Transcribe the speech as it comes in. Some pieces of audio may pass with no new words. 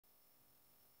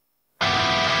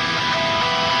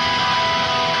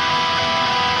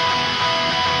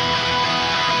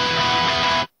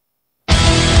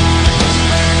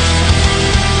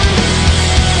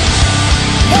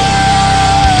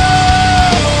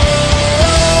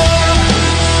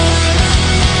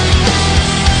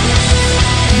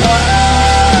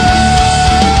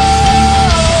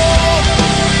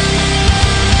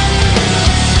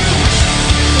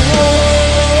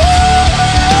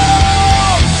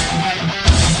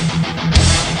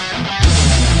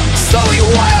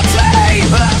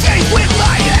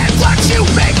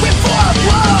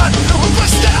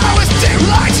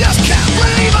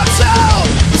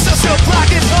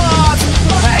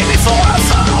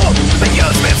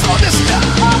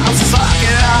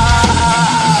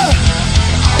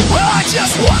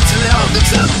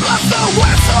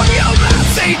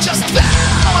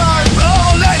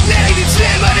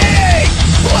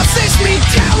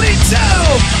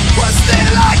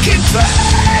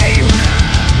fame.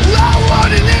 I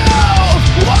wanna know,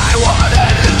 I wanna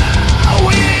know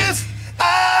if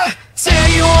I tear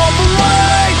you all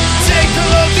away. Take a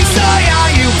look inside how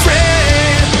you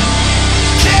pray.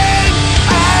 Can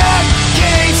I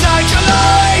get inside your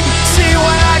life? See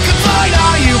what I can find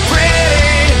how you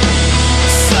pray.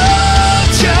 So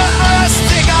just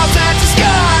take off that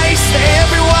disguise.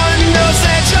 Everyone knows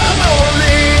that you're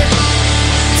lonely.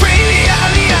 Pretty on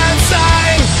the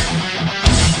outside.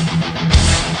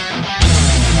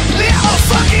 I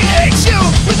fucking hate you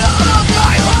with all of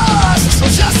my heart. So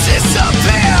just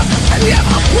disappear and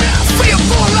never will feel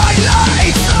for my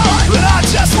life. But I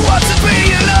just want to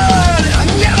be alone. I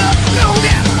never, no,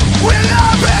 never will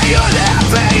I be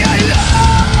unhappy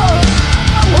alone.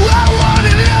 I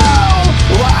wanna know,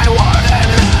 I wanna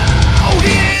know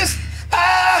if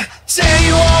I tear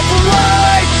you all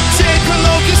away. Take a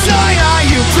look inside how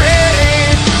you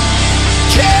pray.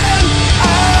 Can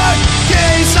I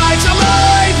get inside your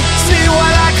mind? See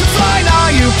what I can find how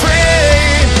you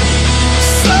pray.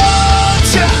 So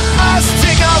just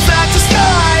take off that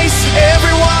disguise.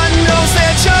 Everyone knows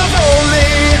that you're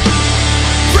lonely.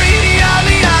 Pretty on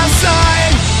the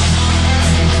outside.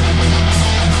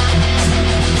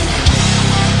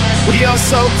 You're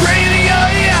so pretty on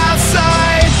the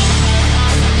outside.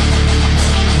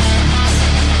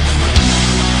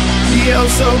 You're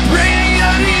so pretty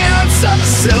on the outside.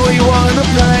 So you wanna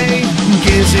play?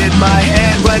 Gives it my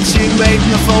head, but you make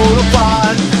me fall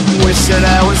apart. Wish that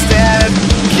I was dead.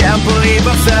 Can't believe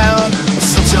I fell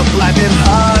such a blinding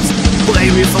heart. Play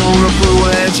me for a fool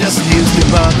and just used me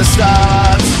from the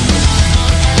start.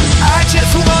 I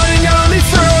just wanna know me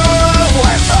through.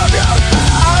 Where from you?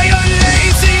 Are you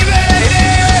lazy, baby?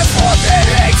 For the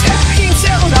next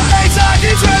until the night I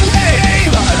can turn me.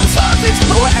 But something's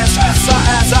as fast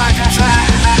as I can try.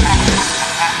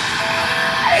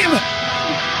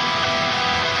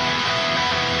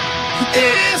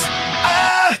 Is